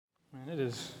And it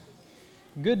is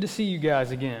good to see you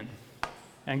guys again,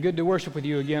 and good to worship with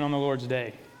you again on the Lord's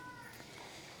Day.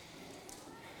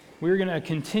 We're going to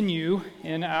continue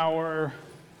in our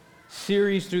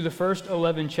series through the first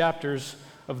 11 chapters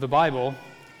of the Bible,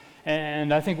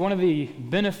 and I think one of the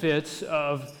benefits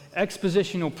of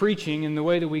expositional preaching and the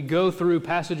way that we go through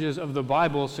passages of the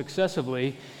Bible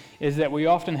successively is that we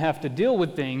often have to deal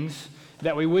with things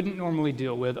that we wouldn't normally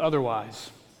deal with otherwise.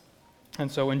 And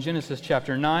so in Genesis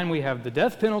chapter 9, we have the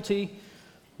death penalty,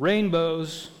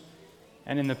 rainbows,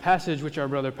 and in the passage which our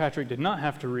brother Patrick did not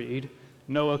have to read,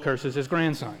 Noah curses his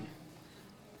grandson.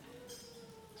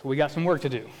 So we got some work to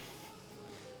do.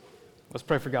 Let's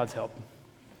pray for God's help.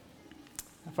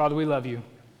 Father, we love you.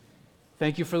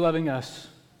 Thank you for loving us.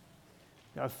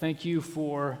 God, thank you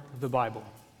for the Bible.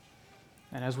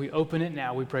 And as we open it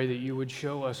now, we pray that you would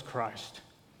show us Christ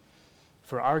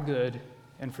for our good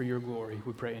and for your glory.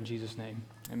 We pray in Jesus' name.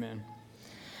 Amen.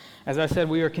 As I said,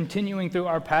 we are continuing through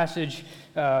our passage,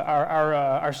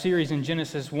 our series in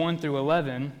Genesis 1 through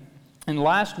 11. And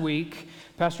last week,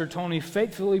 Pastor Tony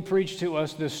faithfully preached to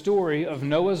us the story of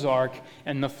Noah's Ark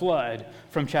and the flood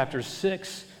from chapters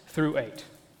 6 through 8.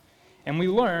 And we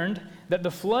learned that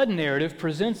the flood narrative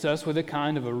presents us with a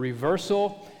kind of a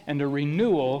reversal and a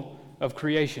renewal of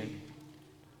creation.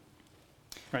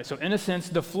 Right, so in a sense,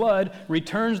 the flood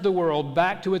returns the world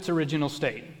back to its original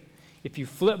state. If you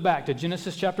flip back to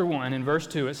Genesis chapter 1 in verse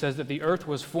 2, it says that the earth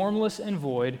was formless and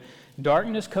void,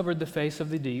 darkness covered the face of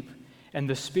the deep, and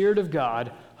the Spirit of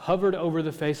God hovered over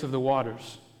the face of the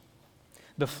waters.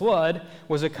 The flood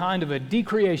was a kind of a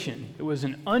decreation. It was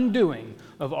an undoing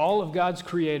of all of God's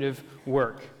creative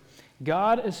work.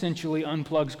 God essentially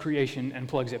unplugs creation and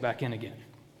plugs it back in again.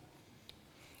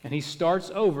 And he starts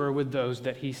over with those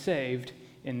that he saved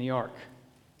in the ark.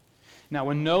 Now,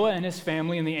 when Noah and his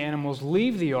family and the animals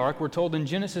leave the ark, we're told in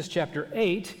Genesis chapter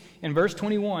 8, in verse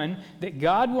 21, that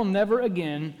God will never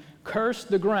again curse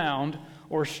the ground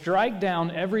or strike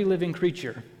down every living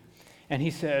creature. And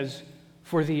he says,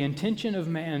 "For the intention of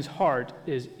man's heart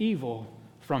is evil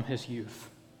from his youth."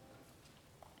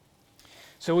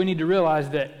 So we need to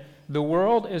realize that the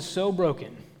world is so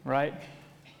broken, right?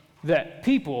 That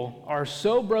people are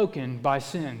so broken by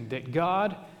sin that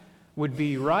God would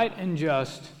be right and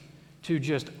just to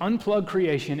just unplug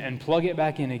creation and plug it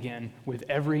back in again with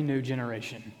every new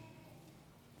generation.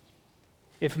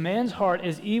 If man's heart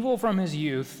is evil from his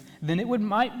youth, then it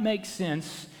might make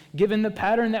sense, given the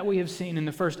pattern that we have seen in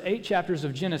the first 8 chapters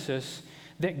of Genesis,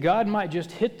 that God might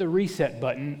just hit the reset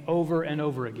button over and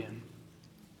over again.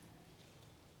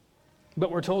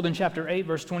 But we're told in chapter 8,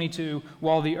 verse 22,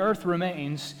 while the earth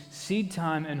remains, seed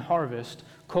time and harvest,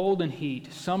 cold and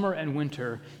heat, summer and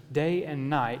winter, day and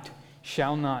night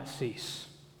shall not cease.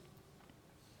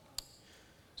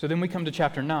 So then we come to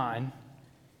chapter 9,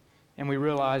 and we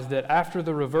realize that after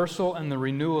the reversal and the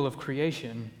renewal of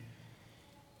creation,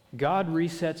 God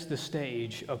resets the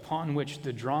stage upon which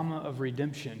the drama of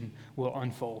redemption will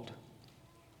unfold.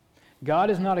 God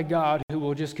is not a God who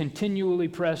will just continually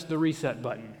press the reset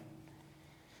button,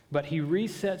 but he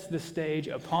resets the stage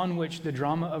upon which the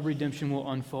drama of redemption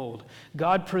will unfold.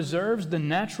 God preserves the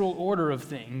natural order of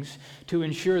things to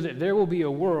ensure that there will be a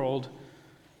world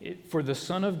for the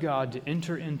Son of God to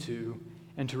enter into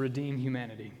and to redeem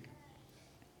humanity.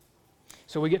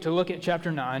 So we get to look at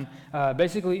chapter 9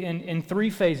 basically in 3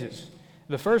 phases.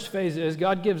 The first phase is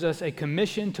God gives us a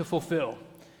commission to fulfill,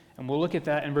 and we'll look at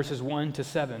that in verses 1 to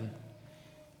 7.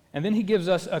 And then he gives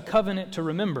us a covenant to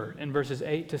remember in verses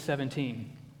 8 to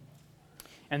 17.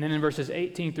 And then in verses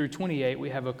 18 through 28, we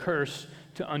have a curse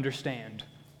to understand.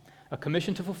 A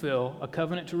commission to fulfill, a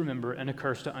covenant to remember, and a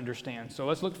curse to understand. So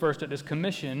let's look first at this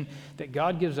commission that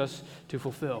God gives us to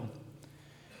fulfill.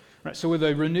 Right, so with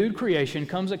a renewed creation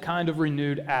comes a kind of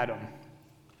renewed Adam.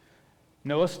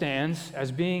 Noah stands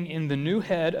as being the new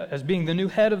head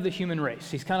of the human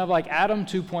race. He's kind of like Adam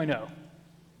 2.0.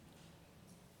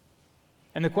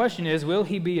 And the question is, will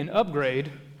he be an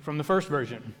upgrade from the first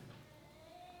version?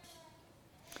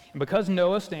 And because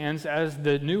Noah stands as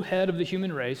the new head of the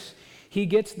human race, he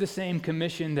gets the same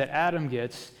commission that Adam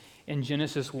gets in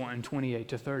Genesis 1, 28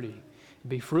 to 30.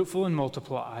 Be fruitful and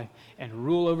multiply and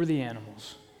rule over the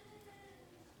animals.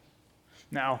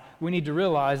 Now, we need to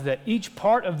realize that each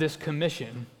part of this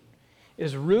commission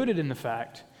is rooted in the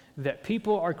fact that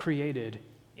people are created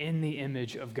in the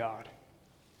image of God.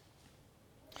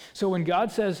 So when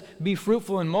God says, be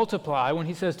fruitful and multiply, when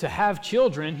he says to have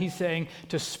children, he's saying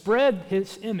to spread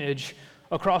his image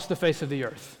across the face of the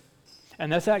earth.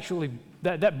 And that's actually,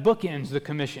 that bookends the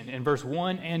commission in verse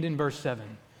 1 and in verse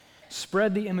 7.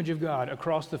 Spread the image of God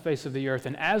across the face of the earth.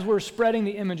 And as we're spreading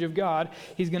the image of God,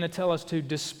 he's going to tell us to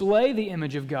display the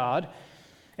image of God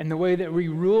in the way that we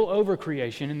rule over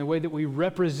creation, in the way that we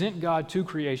represent God to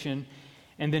creation.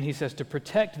 And then he says to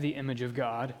protect the image of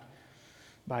God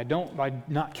by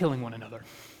not killing one another.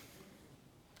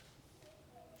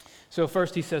 So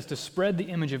first he says to spread the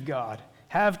image of God,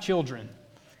 have children,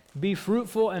 be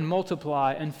fruitful and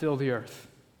multiply and fill the earth.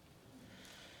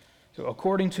 So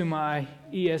according to my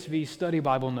ESV study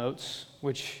Bible notes,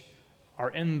 which are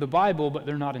in the Bible but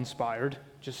they're not inspired,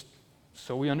 just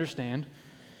so we understand,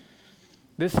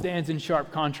 this stands in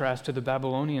sharp contrast to the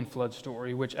Babylonian flood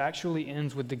story, which actually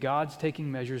ends with the gods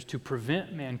taking measures to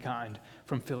prevent mankind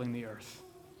from filling the earth.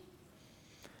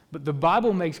 But the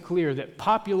Bible makes clear that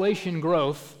population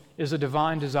growth is a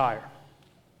divine desire,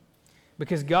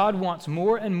 because God wants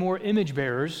more and more image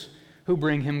bearers who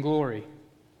bring him glory.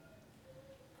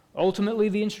 Ultimately,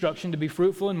 the instruction to be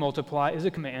fruitful and multiply is a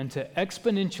command to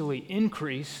exponentially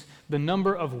increase the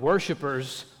number of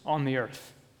worshipers on the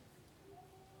earth.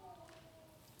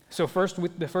 So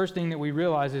the first thing that we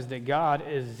realize is that God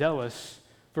is zealous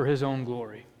for his own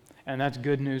glory, and that's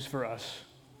good news for us.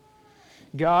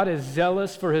 God is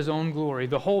zealous for his own glory.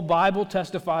 The whole Bible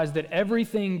testifies that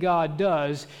everything God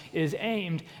does is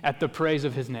aimed at the praise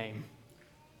of his name.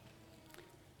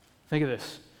 Think of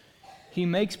this. He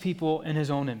makes people in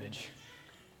his own image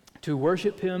to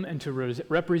worship him and to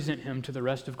represent him to the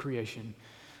rest of creation.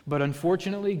 But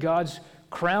unfortunately, God's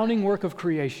crowning work of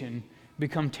creation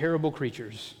become terrible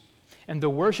creatures. And the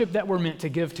worship that we're meant to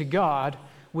give to God,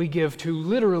 we give to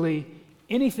literally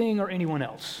anything or anyone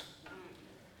else.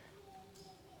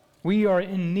 We are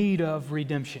in need of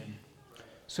redemption.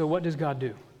 So what does God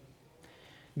do?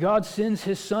 God sends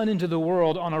his Son into the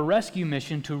world on a rescue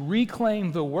mission to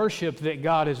reclaim the worship that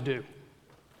God is due.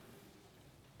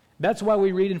 That's why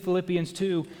we read in Philippians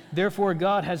 2, therefore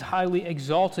God has highly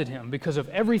exalted him because of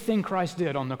everything Christ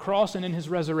did on the cross and in his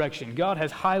resurrection. God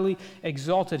has highly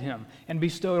exalted him and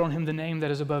bestowed on him the name that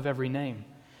is above every name,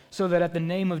 so that at the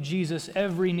name of Jesus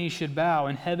every knee should bow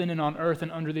in heaven and on earth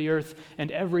and under the earth, and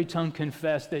every tongue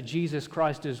confess that Jesus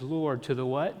Christ is Lord to the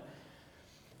what?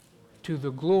 To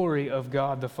the glory of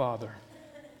God the Father.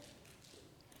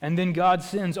 And then God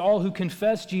sends all who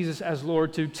confess Jesus as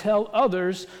Lord to tell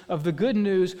others of the good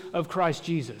news of Christ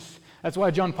Jesus. That's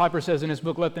why John Piper says in his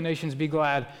book, Let the Nations Be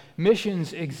Glad,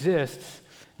 missions exists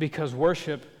because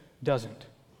worship doesn't.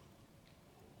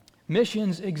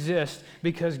 Missions exist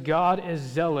because God is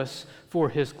zealous for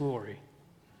his glory.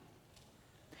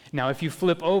 Now, if you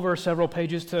flip over several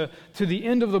pages to the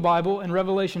end of the Bible, in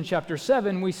Revelation chapter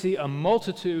 7, we see a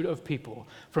multitude of people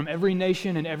from every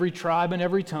nation and every tribe and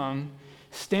every tongue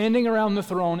standing around the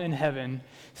throne in heaven,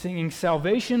 singing,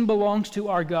 salvation belongs to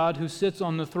our God who sits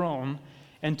on the throne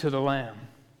and to the Lamb.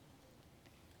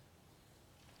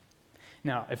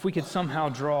 Now, if we could somehow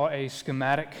draw a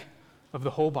schematic of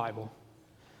the whole Bible,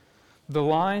 the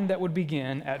line that would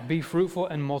begin at be fruitful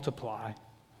and multiply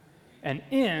and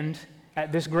end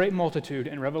at this great multitude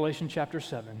in Revelation chapter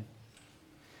 7,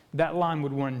 that line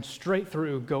would run straight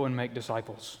through go and make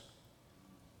disciples.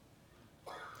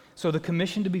 So the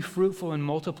commission to be fruitful and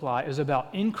multiply is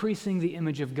about increasing the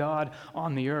image of God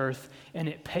on the earth, and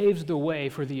it paves the way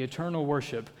for the eternal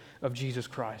worship of Jesus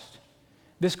Christ.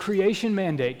 This creation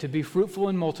mandate to be fruitful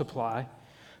and multiply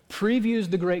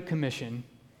previews the Great Commission,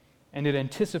 and it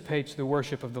anticipates the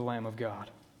worship of the Lamb of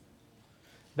God.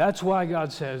 That's why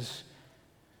God says,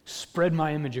 spread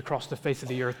my image across the face of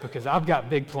the earth because I've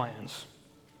got big plans.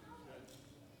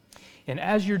 And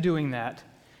as you're doing that,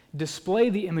 display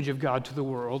the image of God to the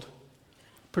world,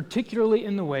 particularly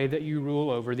in the way that you rule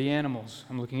over the animals.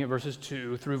 I'm looking at verses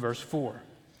 2 through verse 4.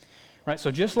 Right,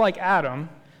 so just like Adam,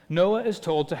 Noah is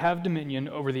told to have dominion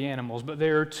over the animals, but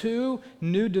there are two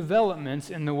new developments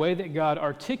in the way that God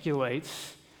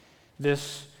articulates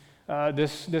this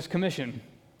commission.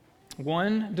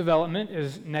 One development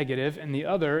is negative, and the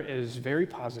other is very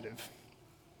positive.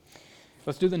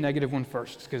 Let's do the negative one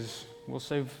first, because we'll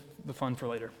save the fun for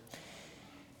later.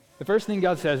 The first thing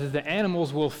God says is that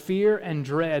animals will fear and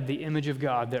dread the image of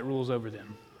God that rules over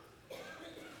them.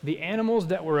 The animals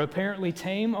that were apparently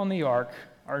tame on the ark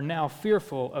are now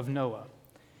fearful of Noah.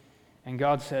 And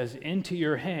God says, into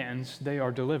your hands they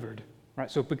are delivered. Right?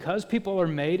 So because people are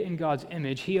made in God's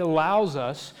image, he allows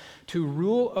us to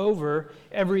rule over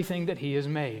everything that he has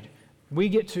made. We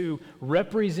get to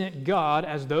represent God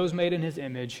as those made in his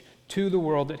image to the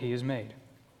world that he has made.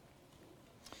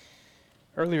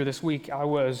 Earlier this week, I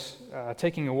was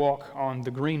taking a walk on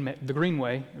the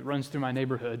Greenway that runs through my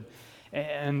neighborhood,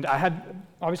 And I had,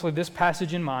 obviously, this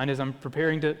passage in mind as I'm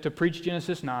preparing to preach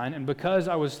Genesis 9. And because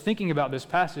I was thinking about this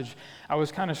passage, I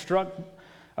was kind of struck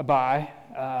by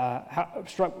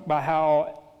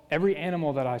how every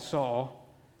animal that I saw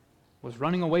was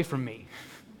running away from me.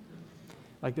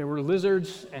 Like there were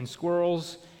lizards and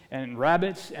squirrels and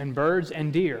rabbits and birds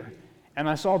and deer. And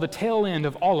I saw the tail end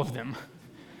of all of them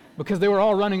because they were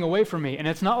all running away from me. And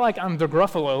it's not like I'm the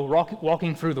Gruffalo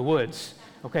walking through the woods.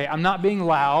 Okay, I'm not being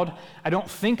loud. I don't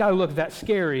think I look that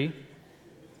scary.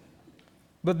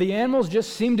 But the animals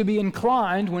just seemed to be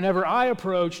inclined whenever I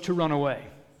approached to run away,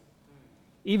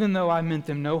 even though I meant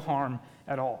them no harm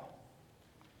at all.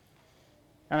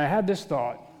 And I had this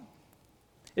thought.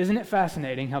 Isn't it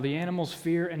fascinating how the animals'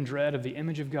 fear and dread of the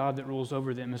image of God that rules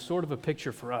over them is sort of a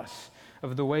picture for us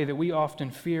of the way that we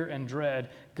often fear and dread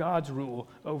God's rule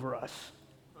over us?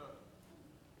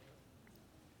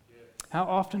 How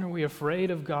often are we afraid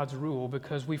of God's rule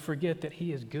because we forget that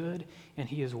He is good and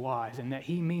He is wise and that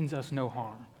He means us no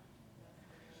harm?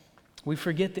 We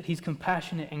forget that He's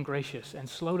compassionate and gracious and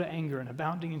slow to anger and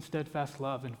abounding in steadfast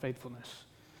love and faithfulness.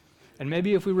 And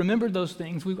maybe if we remembered those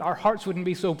things, our hearts wouldn't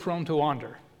be so prone to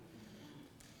wander.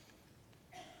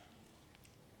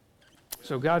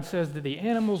 So God says that the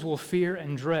animals will fear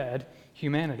and dread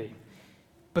humanity.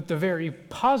 But the very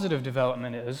positive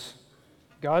development is,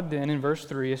 God then in verse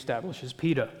 3 establishes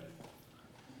PETA.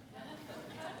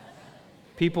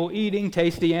 People eating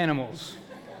tasty animals.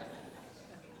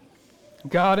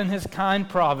 God in His kind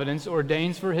providence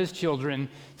ordains for His children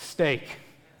steak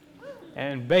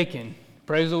and bacon.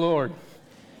 Praise the Lord.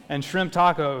 And shrimp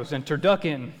tacos and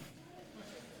turducken.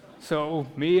 So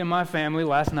me and my family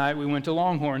last night, we went to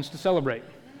Longhorns to celebrate.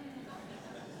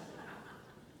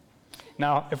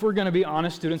 Now, if we're going to be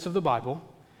honest students of the Bible,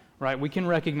 right, we can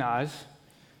recognize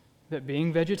that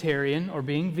being vegetarian or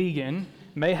being vegan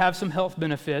may have some health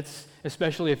benefits,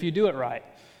 especially if you do it right.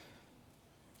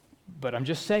 But I'm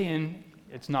just saying,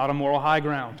 it's not a moral high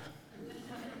ground.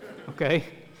 Okay?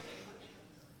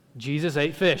 Jesus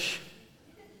ate fish.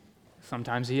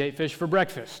 Sometimes He ate fish for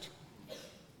breakfast.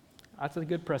 That's a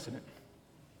good precedent.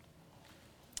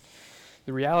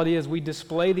 The reality is we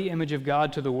display the image of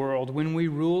God to the world when we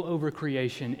rule over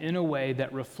creation in a way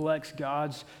that reflects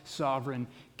God's sovereign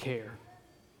care.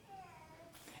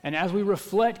 And as we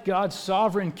reflect God's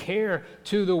sovereign care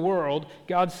to the world,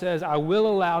 God says, I will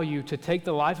allow you to take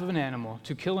the life of an animal,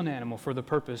 to kill an animal for the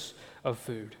purpose of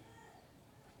food.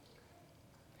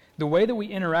 The way that we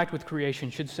interact with creation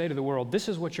should say to the world, this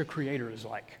is what your Creator is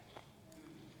like.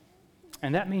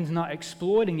 And that means not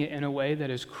exploiting it in a way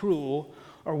that is cruel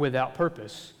or without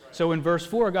purpose. So in verse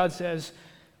 4, God says,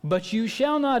 but you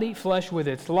shall not eat flesh with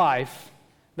its life,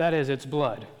 that is, its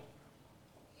blood.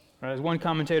 Right, as one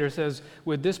commentator says,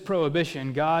 with this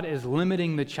prohibition, God is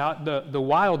limiting the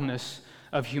wildness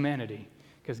of humanity.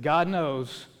 Because God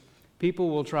knows people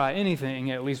will try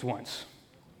anything at least once.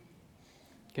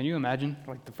 Can you imagine,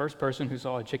 like the first person who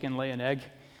saw a chicken lay an egg,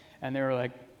 and they were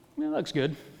like, well, that looks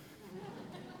good.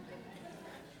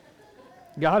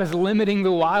 God is limiting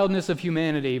the wildness of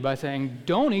humanity by saying,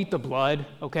 don't eat the blood,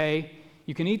 okay?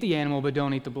 You can eat the animal, but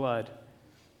don't eat the blood.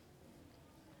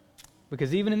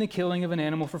 Because even in the killing of an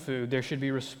animal for food, there should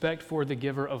be respect for the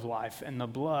giver of life, and the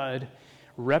blood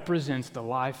represents the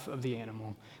life of the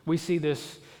animal. We see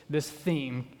this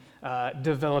theme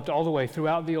developed all the way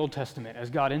throughout the Old Testament as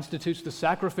God institutes the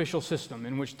sacrificial system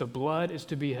in which the blood is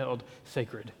to be held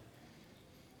sacred.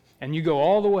 And you go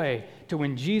all the way to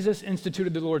when Jesus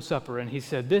instituted the Lord's Supper and He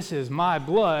said, this is my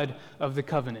blood of the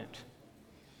covenant.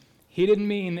 He didn't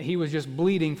mean that He was just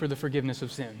bleeding for the forgiveness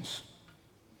of sins.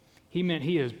 He meant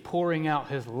He is pouring out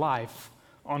His life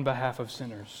on behalf of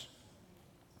sinners.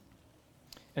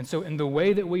 And so in the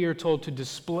way that we are told to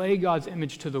display God's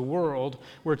image to the world,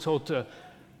 we're told to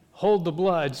hold the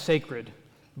blood sacred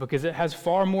because it has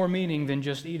far more meaning than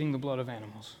just eating the blood of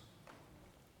animals.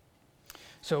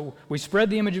 So we spread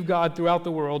the image of God throughout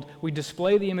the world, we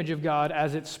display the image of God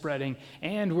as it's spreading,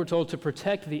 and we're told to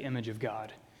protect the image of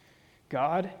God.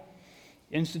 God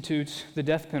institutes the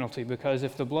death penalty because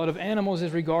if the blood of animals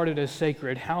is regarded as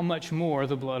sacred, how much more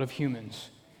the blood of humans?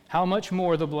 How much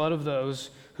more the blood of those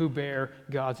who bear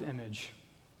God's image?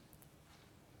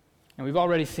 And we've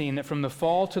already seen that from the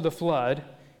fall to the flood,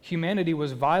 humanity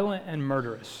was violent and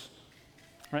murderous.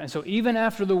 Right? And so even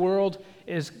after the world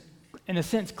is, in a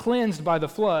sense, cleansed by the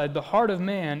flood, the heart of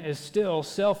man is still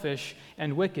selfish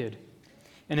and wicked.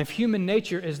 And if human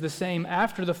nature is the same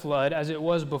after the flood as it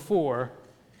was before,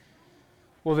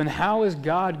 well then how is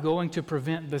God going to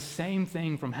prevent the same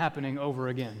thing from happening over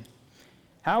again?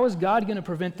 How is God going to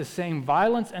prevent the same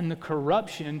violence and the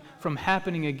corruption from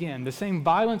happening again? The same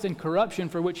violence and corruption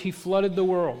for which he flooded the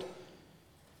world.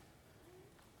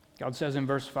 God says in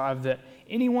verse 5 that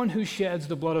anyone who sheds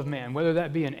the blood of man, whether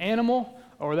that be an animal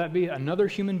or that be another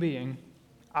human being,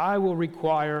 I will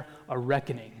require a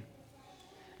reckoning.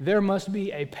 There must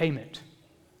be a payment.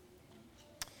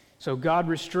 So God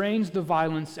restrains the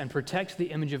violence and protects the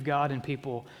image of God in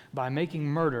people by making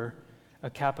murder a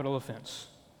capital offense.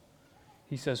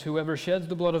 He says, whoever sheds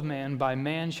the blood of man, by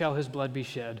man shall his blood be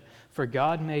shed, for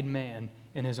God made man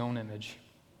in his own image.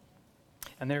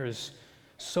 And there is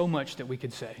so much that we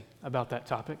could say about that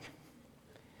topic.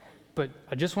 But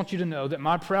I just want you to know that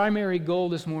my primary goal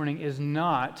this morning is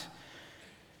not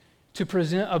to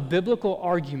present a biblical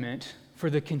argument for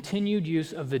the continued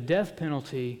use of the death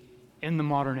penalty in the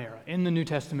modern era, in the New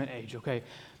Testament age, okay?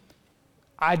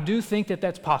 I do think that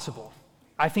that's possible.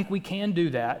 I think we can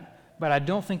do that, but I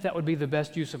don't think that would be the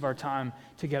best use of our time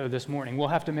together this morning. We'll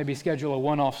have to maybe schedule a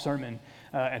one-off sermon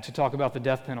and to talk about the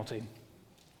death penalty.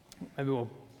 Maybe we'll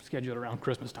schedule it around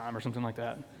Christmas time or something like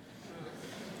that.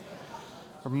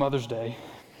 Or Mother's Day.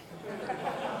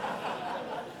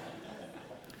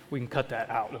 We can cut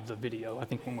that out of the video, I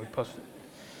think, when we post it.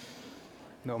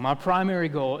 No, my primary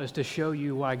goal is to show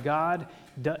you why God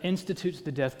institutes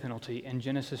the death penalty in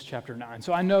Genesis chapter 9.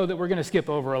 So I know that we're going to skip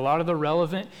over a lot of the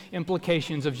relevant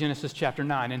implications of Genesis chapter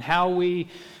 9 and how we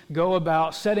go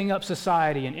about setting up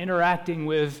society and interacting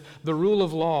with the rule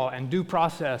of law and due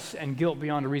process and guilt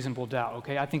beyond a reasonable doubt,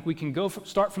 okay? I think we can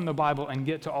start from the Bible and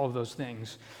get to all of those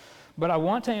things. But I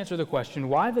want to answer the question,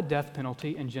 why the death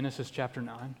penalty in Genesis chapter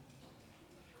 9?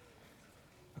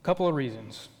 A couple of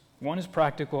reasons. One is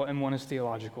practical and one is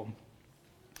theological.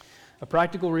 A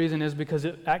practical reason is because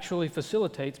it actually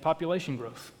facilitates population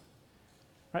growth.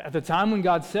 Right? At the time when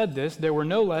God said this, there were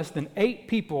no less than 8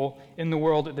 people in the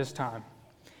world at this time.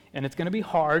 And it's going to be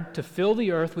hard to fill the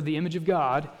earth with the image of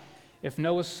God if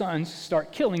Noah's sons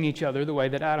start killing each other the way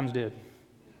that Adam's did.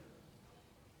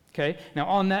 Okay? Now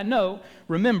on that note,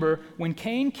 remember when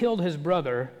Cain killed his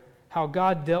brother, how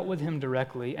God dealt with him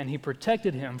directly and he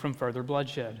protected him from further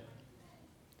bloodshed.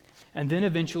 And then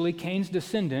eventually Cain's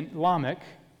descendant, Lamech,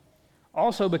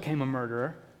 also became a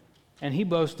murderer, and he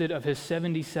boasted of his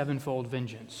 77-fold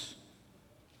vengeance.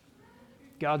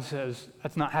 God says,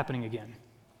 that's not happening again.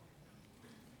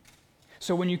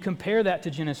 So when you compare that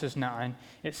to Genesis 9,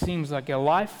 it seems like a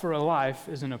life for a life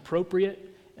is an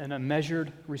appropriate and a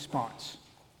measured response.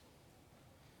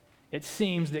 It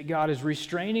seems that God is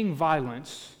restraining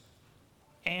violence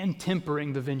and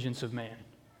tempering the vengeance of man.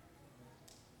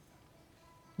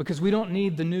 Because we don't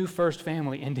need the new first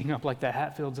family ending up like the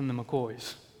Hatfields and the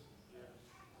McCoys.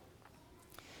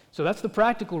 So that's the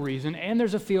practical reason, and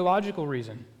there's a theological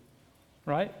reason,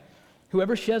 right?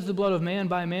 Whoever sheds the blood of man,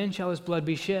 by man shall his blood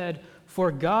be shed,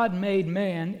 for God made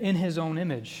man in his own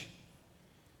image.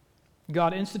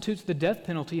 God institutes the death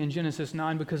penalty in Genesis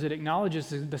 9 because it acknowledges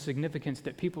the significance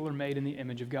that people are made in the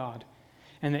image of God,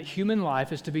 and that human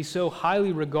life is to be so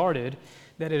highly regarded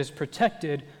that it is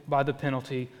protected by the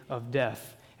penalty of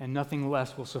death. And nothing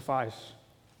less will suffice,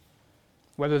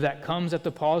 whether that comes at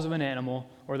the paws of an animal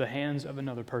or the hands of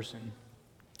another person.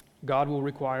 God will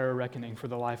require a reckoning for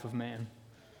the life of man.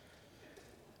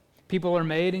 People are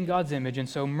made in God's image, and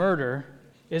so murder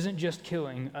isn't just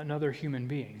killing another human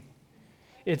being.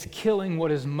 It's killing what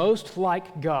is most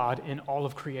like God in all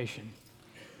of creation.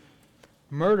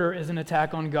 Murder is an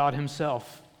attack on God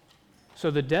himself.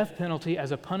 So the death penalty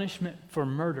as a punishment for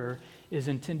murder is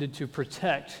intended to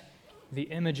protect the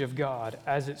image of God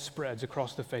as it spreads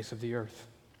across the face of the earth.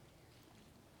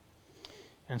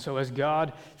 And so as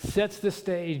God sets the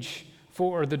stage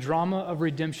for the drama of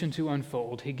redemption to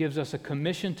unfold, he gives us a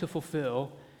commission to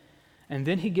fulfill, and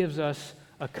then he gives us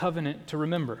a covenant to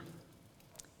remember.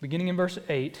 Beginning in verse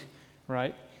 8,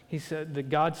 right, he said that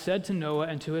God said to Noah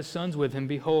and to his sons with him,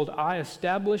 behold, I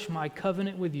establish my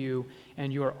covenant with you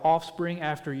and your offspring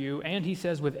after you, and he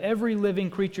says, with every living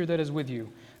creature that is with you,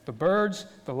 the birds,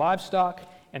 the livestock,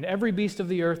 and every beast of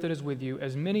the earth that is with you,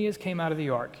 as many as came out of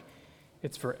the ark.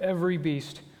 It's for every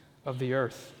beast of the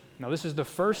earth. Now, this is the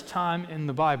first time in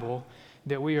the Bible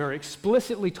that we are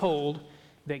explicitly told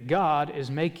that God is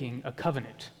making a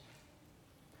covenant.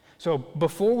 So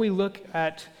before we look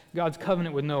at God's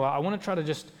covenant with Noah, I want to try to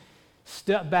just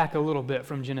step back a little bit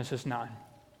from Genesis 9.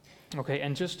 Okay,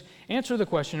 and just answer the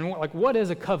question, like, what is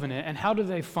a covenant and how do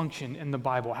they function in the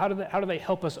Bible? How do they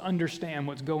help us understand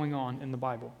what's going on in the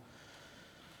Bible?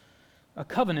 A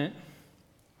covenant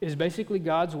is basically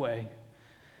God's way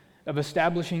of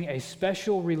establishing a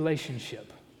special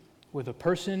relationship with a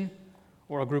person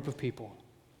or a group of people.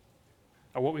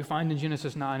 or what we find in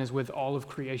Genesis 9, is with all of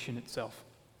creation itself.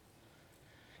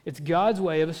 It's God's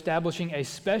way of establishing a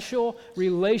special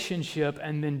relationship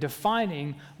and then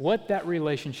defining what that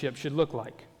relationship should look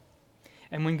like.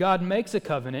 And when God makes a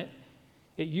covenant,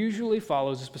 it usually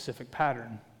follows a specific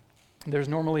pattern. There's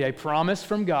normally a promise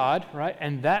from God, right?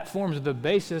 And that forms the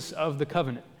basis of the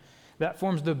covenant. That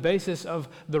forms the basis of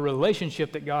the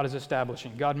relationship that God is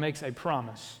establishing. God makes a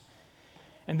promise.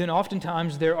 And then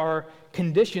oftentimes there are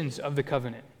conditions of the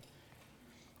covenant.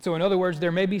 So in other words,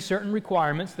 there may be certain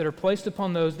requirements that are placed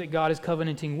upon those that God is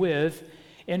covenanting with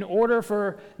in order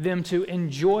for them to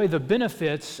enjoy the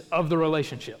benefits of the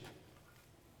relationship.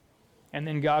 And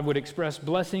then God would express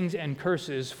blessings and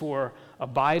curses for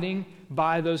abiding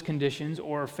by those conditions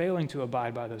or failing to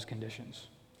abide by those conditions.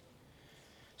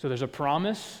 So there's a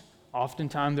promise.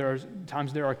 Oftentimes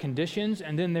there are conditions,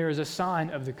 and then there is a sign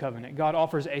of the covenant. God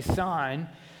offers a sign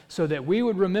so that we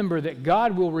would remember that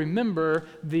God will remember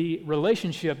the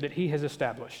relationship that he has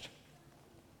established.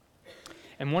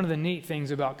 And one of the neat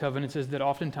things about covenants is that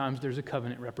oftentimes there's a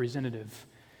covenant representative.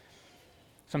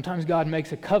 Sometimes God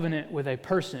makes a covenant with a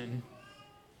person,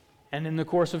 and in the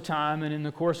course of time and in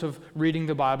the course of reading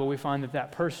the Bible, we find that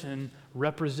that person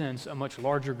represents a much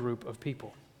larger group of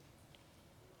people.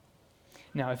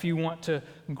 Now, if you want to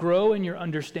grow in your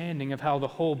understanding of how the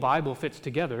whole Bible fits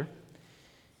together,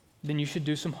 then you should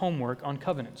do some homework on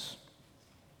covenants.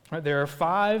 Right, there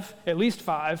are at least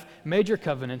five major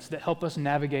covenants that help us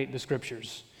navigate the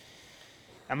Scriptures.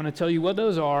 I'm going to tell you what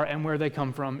those are and where they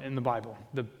come from in the Bible.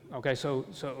 These are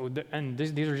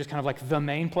just kind of like the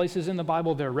main places in the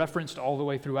Bible. They're referenced all the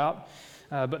way throughout.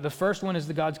 But the first one is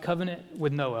God's covenant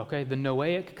with Noah, the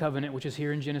Noahic covenant, which is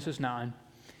here in Genesis 9.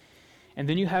 And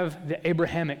then you have the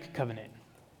Abrahamic covenant.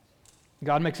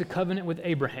 God makes a covenant with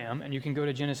Abraham, and you can go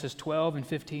to Genesis 12 and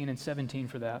 15 and 17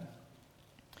 for that.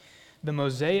 The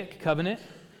Mosaic covenant,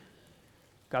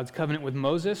 God's covenant with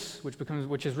Moses,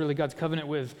 which is really God's covenant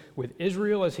with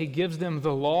Israel as he gives them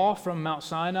the law from Mount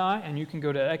Sinai, and you can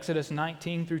go to Exodus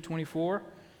 19 through 24.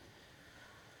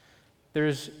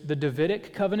 There's the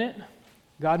Davidic covenant.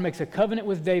 God makes a covenant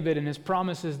with David, and his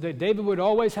promise is that David would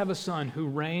always have a son who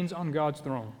reigns on God's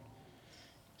throne.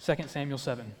 2 Samuel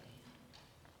 7.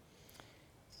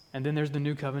 And then there's the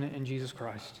new covenant in Jesus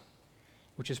Christ,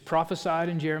 which is prophesied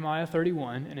in Jeremiah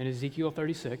 31 and in Ezekiel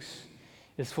 36,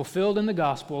 is fulfilled in the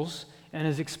Gospels, and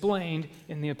is explained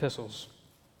in the epistles.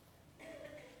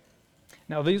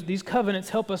 Now, these covenants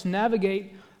help us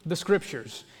navigate the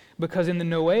Scriptures, because in the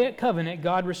Noahic covenant,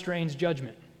 God restrains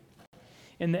judgment.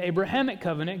 In the Abrahamic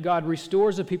covenant, God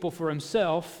restores a people for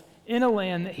himself in a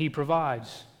land that he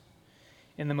provides.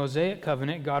 In the Mosaic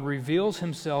covenant, God reveals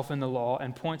himself in the law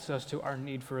and points us to our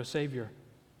need for a Savior.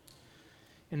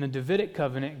 In the Davidic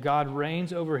covenant, God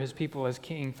reigns over his people as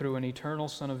king through an eternal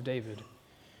Son of David.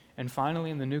 And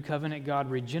finally, in the new covenant, God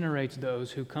regenerates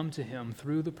those who come to him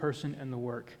through the person and the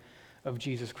work of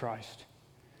Jesus Christ.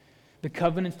 The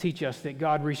covenants teach us that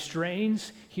God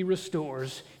restrains, he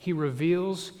restores, he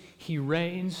reveals, he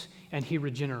reigns, and he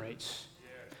regenerates.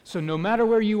 So no matter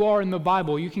where you are in the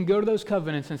Bible, you can go to those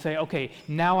covenants and say, okay,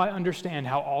 now I understand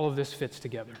how all of this fits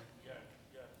together.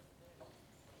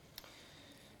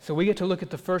 So we get to look at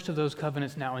the first of those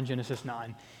covenants now in Genesis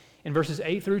 9. In verses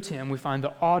 8 through 10, we find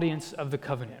the audience of the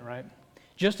covenant, right?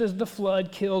 Just as the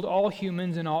flood killed all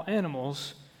humans and all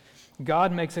animals,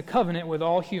 God makes a covenant with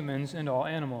all humans and all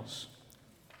animals.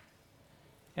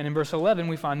 And in verse 11,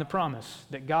 we find the promise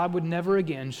that God would never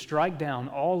again strike down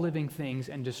all living things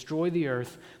and destroy the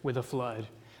earth with a flood,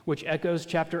 which echoes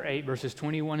chapter 8, verses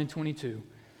 21 and 22.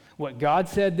 What God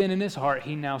said then in his heart,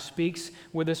 he now speaks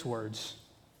with his words.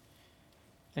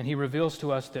 And he reveals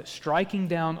to us that striking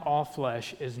down all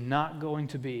flesh is not going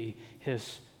to be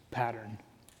his pattern.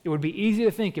 It would be easy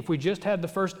to think, if we just had the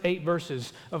first 8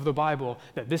 verses of the Bible,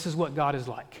 that this is what God is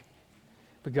like.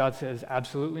 But God says,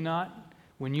 absolutely not.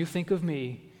 When you think of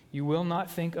me, you will not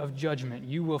think of judgment.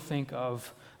 You will think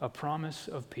of a promise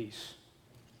of peace.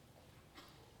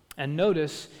 And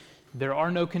notice, there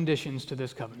are no conditions to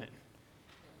this covenant.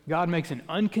 God makes an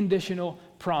unconditional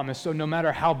promise. So no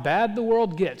matter how bad the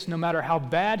world gets, no matter how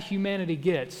bad humanity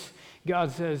gets,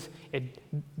 God says,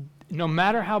 no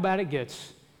matter how bad it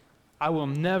gets, I will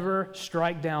never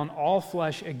strike down all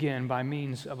flesh again by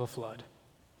means of a flood.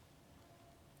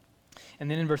 And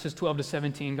then in verses 12 to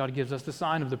 17, God gives us the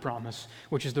sign of the promise,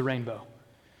 which is the rainbow.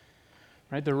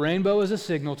 Right? The rainbow is a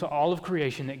signal to all of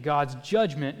creation that God's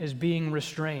judgment is being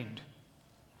restrained.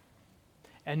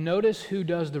 And notice who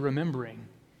does the remembering.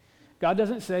 God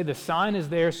doesn't say the sign is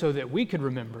there so that we could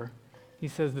remember. He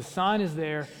says the sign is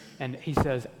there, and he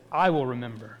says, I will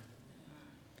remember.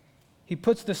 He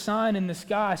puts the sign in the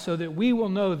sky so that we will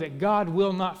know that God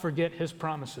will not forget his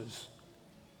promises.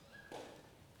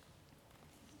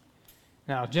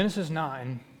 Now, Genesis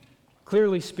 9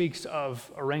 clearly speaks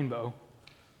of a rainbow,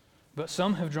 but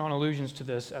some have drawn allusions to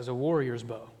this as a warrior's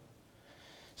bow.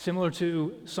 Similar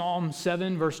to Psalm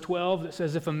 7, verse 12, that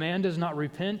says, "If a man does not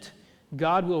repent,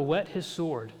 God will whet his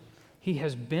sword. He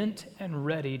has bent and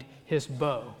readied his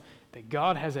bow." That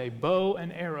God has a bow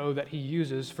and arrow that he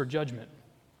uses for judgment.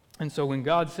 And so when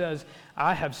God says,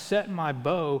 "I have set my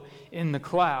bow in the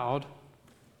cloud,"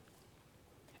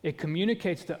 it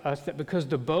communicates to us that because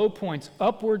the bow points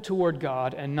upward toward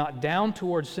God and not down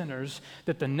toward sinners,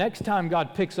 that the next time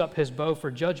God picks up his bow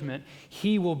for judgment,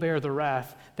 he will bear the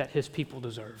wrath that his people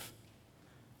deserve.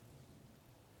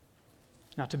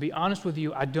 Now, to be honest with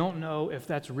you, I don't know if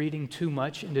that's reading too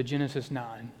much into Genesis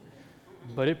 9,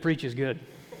 but it preaches good.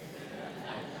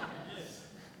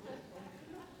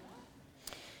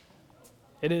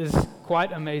 It is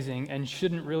quite amazing and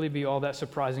shouldn't really be all that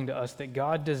surprising to us that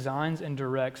God designs and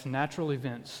directs natural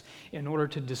events in order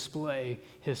to display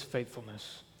his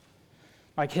faithfulness.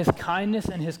 Like his kindness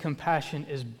and his compassion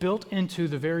is built into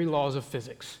the very laws of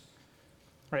physics.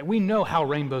 Right? We know how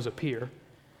rainbows appear.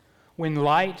 When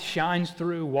light shines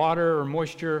through water or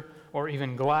moisture or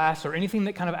even glass or anything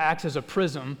that kind of acts as a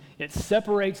prism, it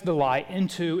separates the light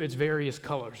into its various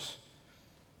colors.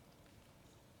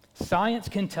 Science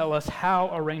can tell us how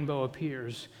a rainbow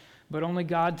appears, but only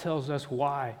God tells us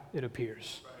why it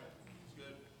appears.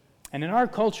 And in our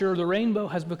culture, the rainbow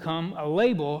has become a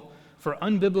label for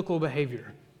unbiblical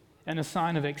behavior and a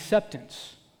sign of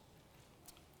acceptance.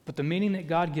 But the meaning that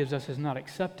God gives us is not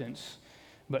acceptance,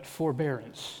 but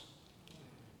forbearance.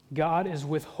 God is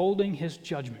withholding his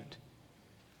judgment.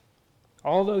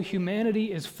 Although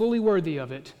humanity is fully worthy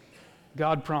of it,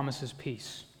 God promises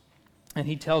peace. And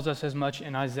he tells us as much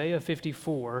in Isaiah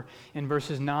 54 in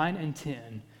verses 9 and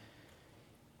 10.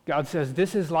 God says,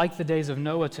 "This is like the days of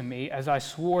Noah to me, as I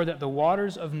swore that the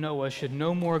waters of Noah should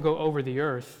no more go over the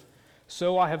earth.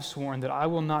 So I have sworn that I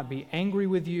will not be angry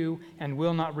with you and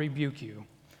will not rebuke you.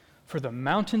 For the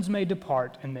mountains may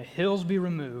depart and the hills be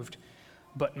removed,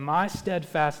 but my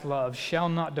steadfast love shall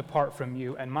not depart from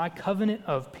you, and my covenant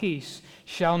of peace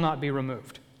shall not be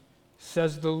removed,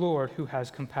 says the Lord who has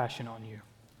compassion on you."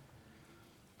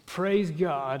 Praise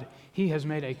God, he has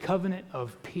made a covenant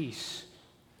of peace.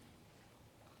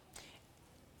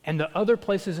 And the other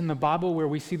places in the Bible where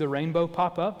we see the rainbow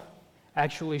pop up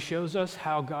actually shows us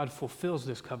how God fulfills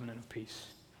this covenant of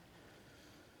peace.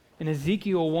 In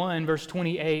Ezekiel 1, verse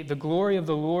 28, the glory of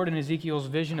the Lord in Ezekiel's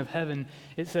vision of heaven,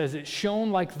 it says, "It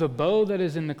shone like the bow that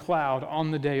is in the cloud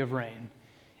on the day of rain."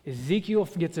 Ezekiel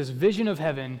gets this vision of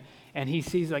heaven, and he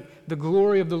sees like the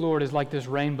glory of the Lord is like this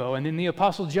rainbow. And then the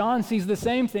Apostle John sees the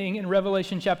same thing in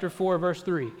Revelation chapter 4, verse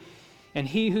 3. "And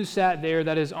he who sat there,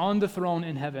 that is on the throne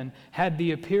in heaven, had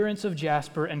the appearance of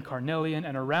jasper and carnelian,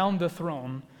 and around the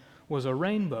throne was a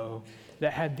rainbow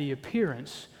that had the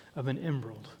appearance of an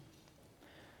emerald."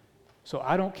 So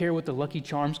I don't care what the Lucky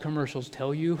Charms commercials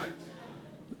tell you.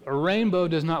 A rainbow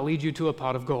does not lead you to a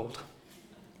pot of gold.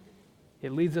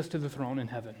 It leads us to the throne in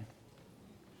heaven.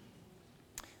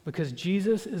 Because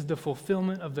Jesus is the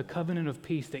fulfillment of the covenant of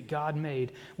peace that God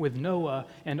made with Noah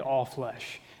and all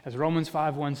flesh. As Romans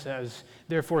 5:1 says,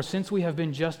 "Therefore, since we have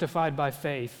been justified by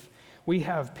faith, we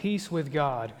have peace with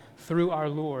God through our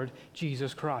Lord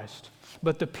Jesus Christ."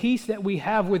 But the peace that we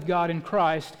have with God in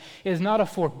Christ is not a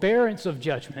forbearance of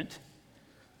judgment.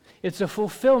 It's a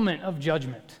fulfillment of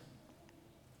judgment.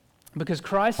 Because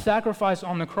Christ's sacrifice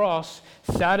on the cross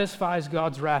satisfies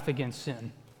God's wrath against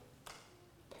sin.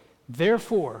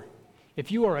 Therefore,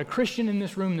 if you are a Christian in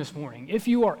this room this morning, if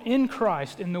you are in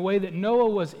Christ in the way that Noah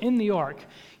was in the ark,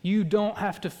 you don't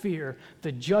have to fear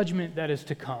the judgment that is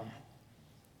to come.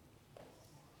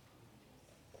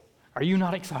 Are you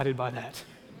not excited by that?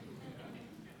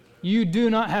 You do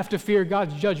not have to fear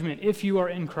God's judgment if you are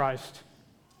in Christ.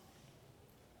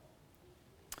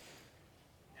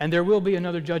 And there will be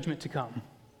another judgment to come.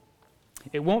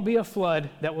 It won't be a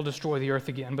flood that will destroy the earth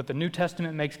again, but the New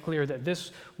Testament makes clear that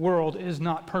this world is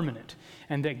not permanent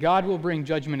and that God will bring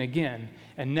judgment again,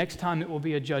 and next time it will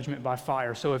be a judgment by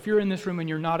fire. So if you're in this room and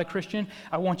you're not a Christian,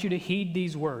 I want you to heed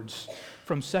these words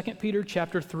from 2 Peter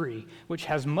chapter 3, which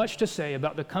has much to say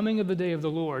about the coming of the day of the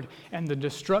Lord and the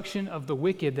destruction of the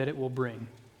wicked that it will bring.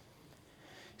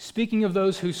 Speaking of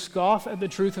those who scoff at the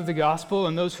truth of the gospel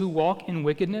and those who walk in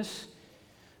wickedness,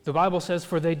 the Bible says,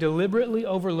 "For they deliberately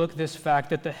overlook this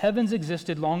fact that the heavens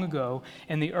existed long ago,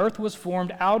 and the earth was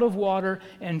formed out of water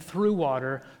and through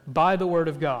water by the word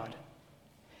of God.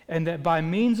 And that by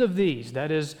means of these," that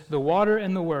is, the water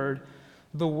and the word,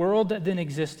 The world that then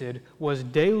existed was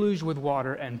deluged with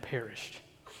water and perished.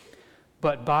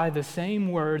 But by the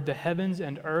same word, the heavens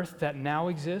and earth that now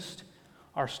exist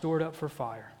are stored up for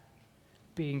fire,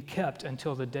 being kept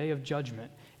until the day of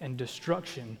judgment and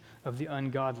destruction of the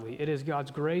ungodly. It is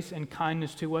God's grace and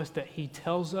kindness to us that He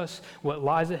tells us what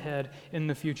lies ahead in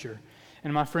the future.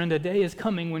 And my friend, a day is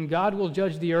coming when God will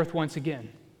judge the earth once again.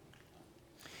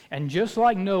 And just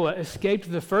like Noah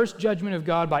escaped the first judgment of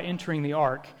God by entering the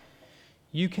ark,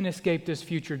 you can escape this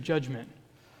future judgment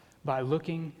by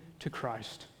looking to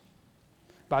Christ,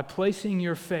 by placing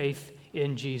your faith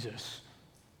in Jesus.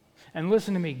 And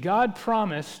listen to me, God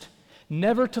promised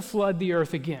never to flood the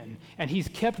earth again, and He's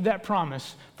kept that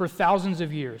promise for thousands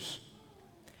of years.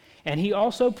 And He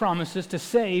also promises to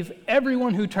save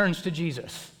everyone who turns to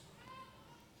Jesus.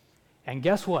 And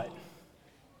guess what?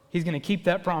 He's going to keep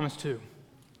that promise too.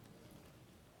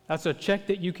 That's a check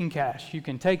that you can cash. You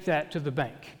can take that to the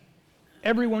bank.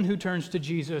 Everyone who turns to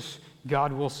Jesus,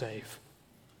 God will save.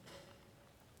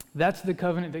 That's the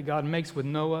covenant that God makes with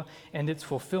Noah and its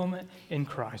fulfillment in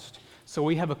Christ. So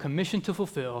we have a commission to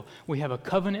fulfill, we have a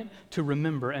covenant to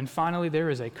remember, and finally there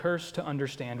is a curse to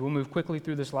understand. We'll move quickly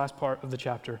through this last part of the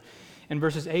chapter. In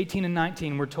verses 18 and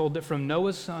 19, we're told that from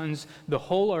Noah's sons, the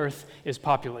whole earth is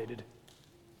populated.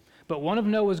 But one of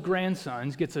Noah's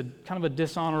grandsons gets a kind of a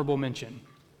dishonorable mention.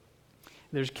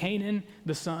 There's Canaan,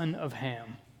 the son of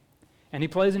Ham. And he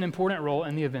plays an important role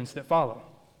in the events that follow.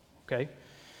 Okay?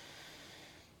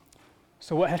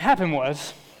 So what had happened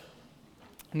was,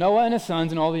 Noah and his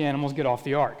sons and all the animals get off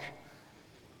the ark.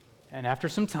 And after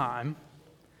some time,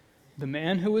 the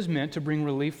man who was meant to bring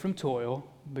relief from toil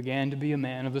began to be a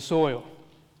man of the soil.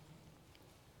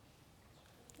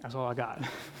 That's all I got.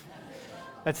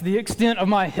 That's the extent of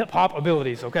my hip-hop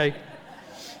abilities, okay?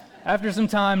 After some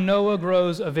time, Noah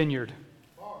grows a vineyard.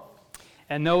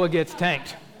 And Noah gets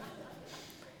tanked.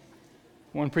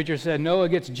 One preacher said, Noah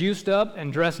gets juiced up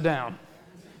and dressed down.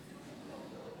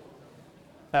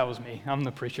 That was me. I'm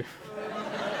the preacher.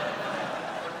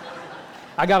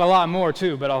 I got a lot more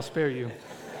too, but I'll spare you.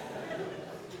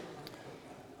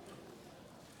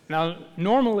 Now,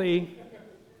 normally,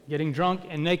 getting drunk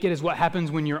and naked is what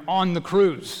happens when you're on the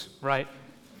cruise, right?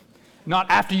 Not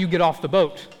after you get off the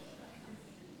boat.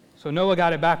 So Noah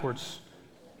got it backwards.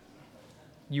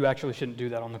 You actually shouldn't do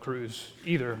that on the cruise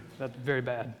either. That's very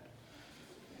bad.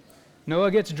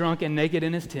 Noah gets drunk and naked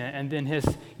in his tent, and then his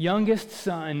youngest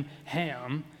son,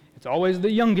 Ham, it's always the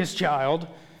youngest child,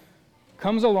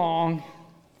 comes along,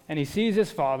 and he sees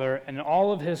his father in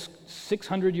all of his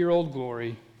 600-year-old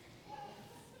glory,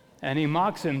 and he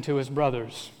mocks him to his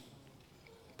brothers,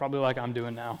 probably like I'm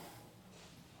doing now.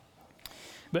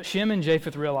 But Shem and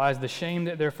Japheth realize the shame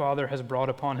that their father has brought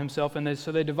upon himself, and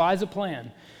so they devise a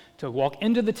plan to walk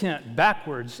into the tent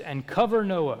backwards and cover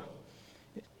Noah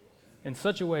in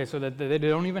such a way so that they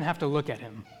don't even have to look at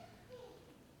him.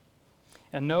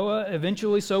 And Noah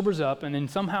eventually sobers up and then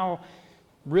somehow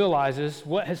realizes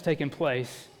what has taken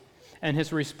place, and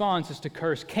his response is to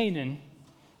curse Canaan,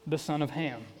 the son of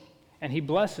Ham. And he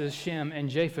blesses Shem and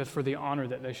Japheth for the honor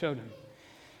that they showed him,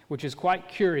 which is quite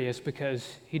curious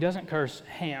because he doesn't curse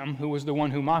Ham, who was the one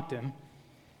who mocked him,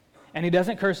 and he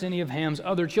doesn't curse any of Ham's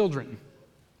other children.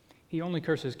 He only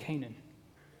curses Canaan.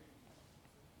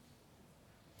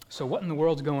 So what in the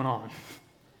world's going on?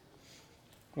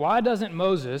 Why doesn't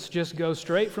Moses just go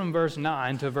straight from verse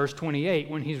 9 to verse 28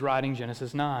 when he's writing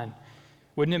Genesis 9?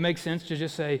 Wouldn't it make sense to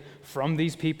just say, from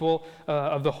these people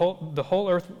of the whole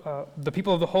earth, the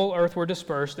people of the whole earth were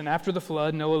dispersed, and after the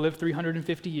flood, Noah lived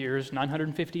 350 years,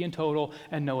 950 in total,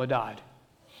 and Noah died.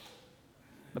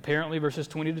 Apparently, verses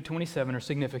 20 to 27 are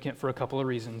significant for a couple of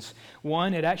reasons.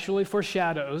 One, it actually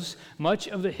foreshadows much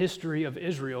of the history of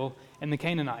Israel and the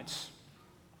Canaanites.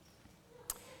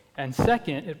 And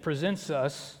second, it presents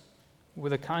us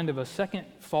with a kind of a second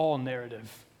fall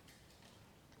narrative.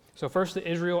 So first, the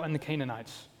Israel and the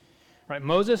Canaanites. Right?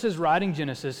 Moses is writing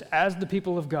Genesis as the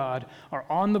people of God are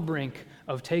on the brink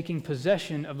of taking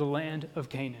possession of the land of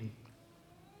Canaan.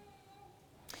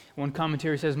 One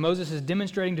commentary says Moses is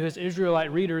demonstrating to his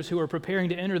Israelite readers who are preparing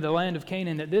to enter the land of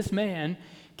Canaan that this man,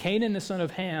 Canaan the son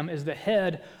of Ham, is the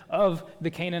head of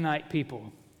the Canaanite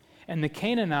people. And the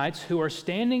Canaanites, who are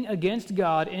standing against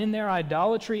God in their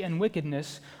idolatry and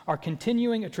wickedness, are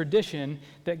continuing a tradition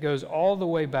that goes all the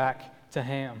way back to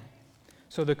Ham.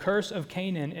 So the curse of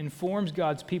Canaan informs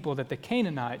God's people that the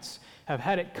Canaanites have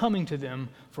had it coming to them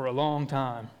for a long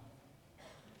time.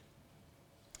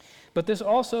 But this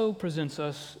also presents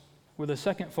us with a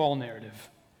second fall narrative.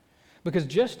 Because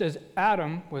just as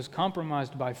Adam was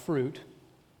compromised by fruit,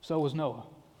 so was Noah.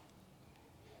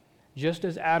 Just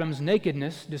as Adam's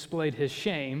nakedness displayed his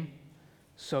shame,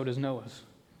 so does Noah's.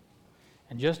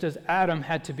 And just as Adam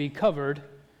had to be covered,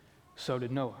 so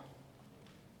did Noah.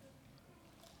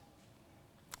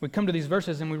 We come to these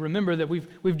verses and we remember that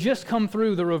we've just come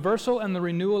through the reversal and the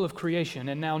renewal of creation,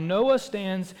 and now Noah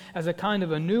stands as a kind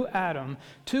of a new Adam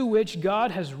to which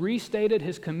God has restated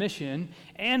his commission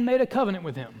and made a covenant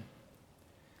with him.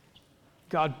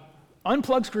 God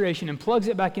unplugs creation and plugs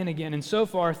it back in again, and so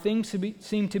far things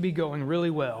seem to be going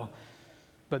really well.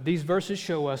 But these verses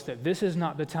show us that this is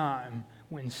not the time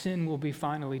when sin will be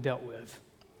finally dealt with.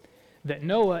 That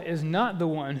Noah is not the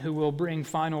one who will bring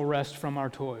final rest from our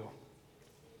toil.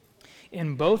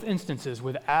 In both instances,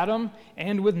 with Adam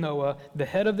and with Noah, the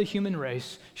head of the human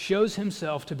race shows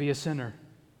himself to be a sinner,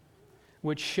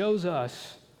 which shows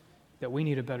us that we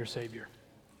need a better Savior.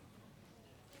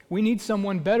 We need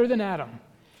someone better than Adam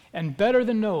and better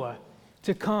than Noah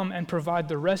to come and provide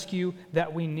the rescue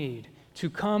that we need, to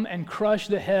come and crush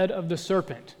the head of the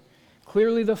serpent.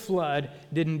 Clearly, the flood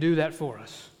didn't do that for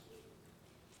us.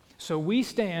 So we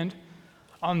stand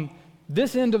on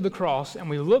this end of the cross, and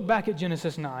we look back at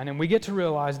Genesis 9, and we get to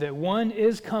realize that one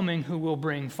is coming who will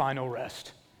bring final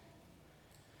rest.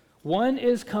 One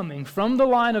is coming from the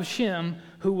line of Shem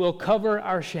who will cover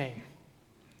our shame.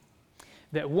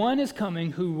 That one is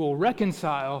coming who will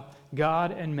reconcile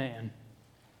God and man.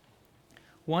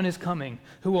 One is coming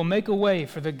who will make a way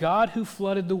for the God who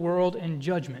flooded the world in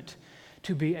judgment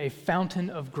to be a fountain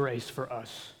of grace for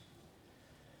us.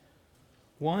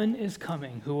 One is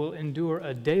coming who will endure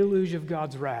a deluge of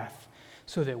God's wrath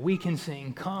so that we can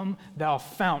sing, "Come, thou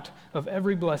fount of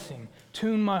every blessing,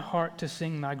 tune my heart to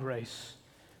sing thy grace.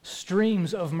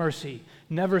 Streams of mercy,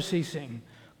 never ceasing,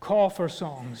 call for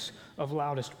songs of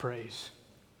loudest praise."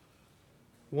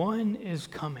 One is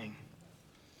coming,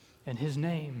 and his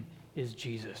name is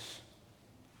Jesus.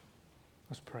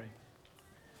 Let's pray.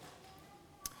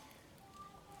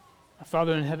 Our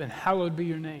Father in heaven, hallowed be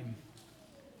your name.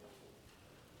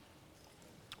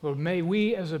 Lord, may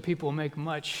we as a people make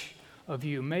much of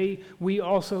you. May we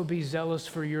also be zealous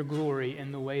for your glory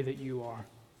in the way that you are.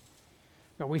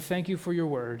 God, we thank you for your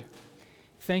word.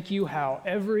 Thank you how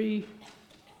every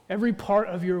part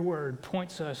of your word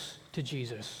points us to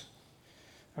Jesus.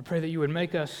 I pray that you would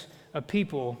make us a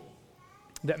people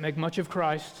that make much of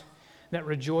Christ, that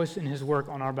rejoice in his work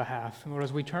on our behalf. And Lord,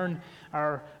 as we turn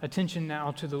our attention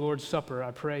now to the Lord's Supper, I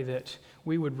pray that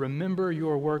we would remember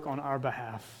your work on our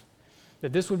behalf.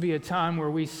 That this would be a time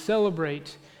where we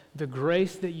celebrate the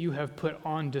grace that you have put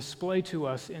on display to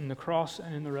us in the cross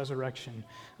and in the resurrection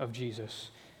of Jesus.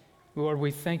 Lord,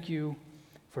 we thank you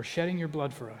for shedding your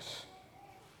blood for us,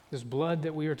 this blood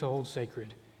that we are to hold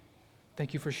sacred.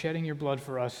 Thank you for shedding your blood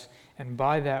for us, and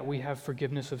by that we have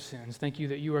forgiveness of sins. Thank you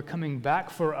that you are coming back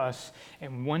for us,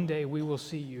 and one day we will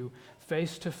see you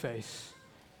face to face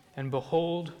and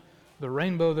behold the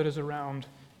rainbow that is around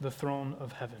the throne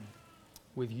of heaven,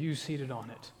 with you seated on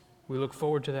it. We look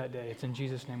forward to that day. It's in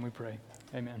Jesus' name we pray.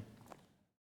 Amen.